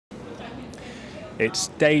It's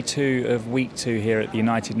day 2 of week 2 here at the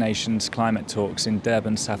United Nations climate talks in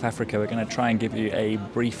Durban, South Africa. We're going to try and give you a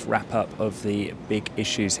brief wrap-up of the big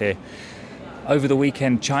issues here. Over the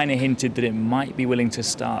weekend, China hinted that it might be willing to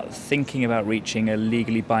start thinking about reaching a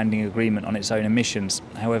legally binding agreement on its own emissions.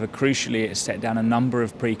 However, crucially, it set down a number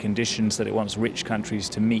of preconditions that it wants rich countries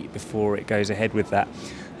to meet before it goes ahead with that.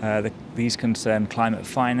 These concern climate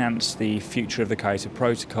finance, the future of the Kyoto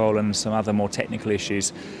Protocol, and some other more technical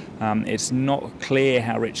issues. It's not clear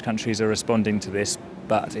how rich countries are responding to this,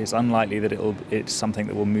 but it's unlikely that it's something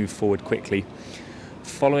that will move forward quickly.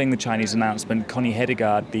 Following the Chinese announcement, Connie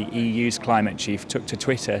Hedegaard, the EU's climate chief, took to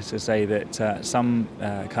Twitter to say that some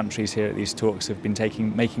countries here at these talks have been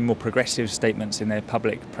making more progressive statements in their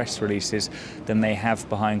public press releases than they have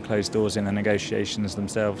behind closed doors in the negotiations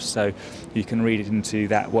themselves. So you can read into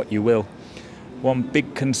that what you will. One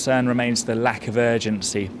big concern remains the lack of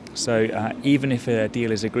urgency. So even if a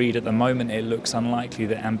deal is agreed at the moment, it looks unlikely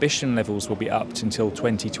that ambition levels will be upped until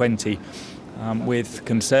 2020. With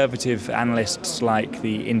conservative analysts like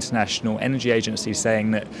the International Energy Agency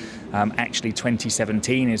saying that actually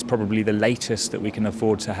 2017 is probably the latest that we can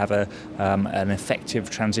afford to have an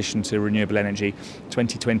effective transition to renewable energy.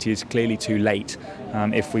 2020 is clearly too late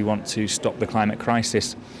if we want to stop the climate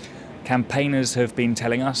crisis. Campaigners have been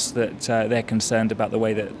telling us that they're concerned about the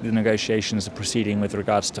way that the negotiations are proceeding with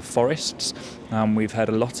regards to forests. We've heard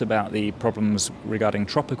a lot about the problems regarding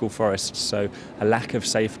tropical forests, so a lack of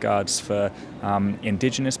safeguards for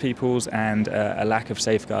indigenous peoples and a lack of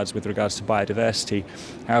safeguards with regards to biodiversity.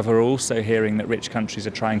 However, we're also hearing that rich countries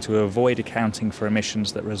are trying to avoid accounting for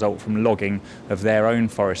emissions that result from logging of their own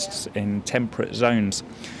forests in temperate zones.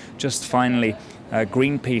 Just finally,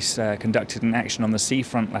 Greenpeace conducted an action on the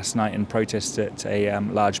seafront last night in protest at a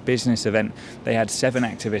large business event. They had 7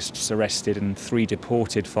 activists arrested and 3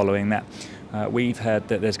 deported following that. We've heard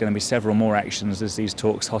that there's going to be several more actions as these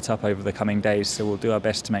talks hot up over the coming days, so we'll do our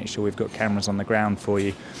best to make sure we've got cameras on the ground for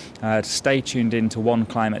you. Stay tuned in to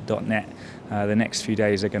oneclimate.net. The next few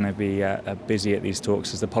days are going to be busy at these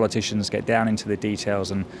talks as the politicians get down into the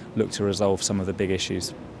details and look to resolve some of the big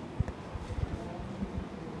issues.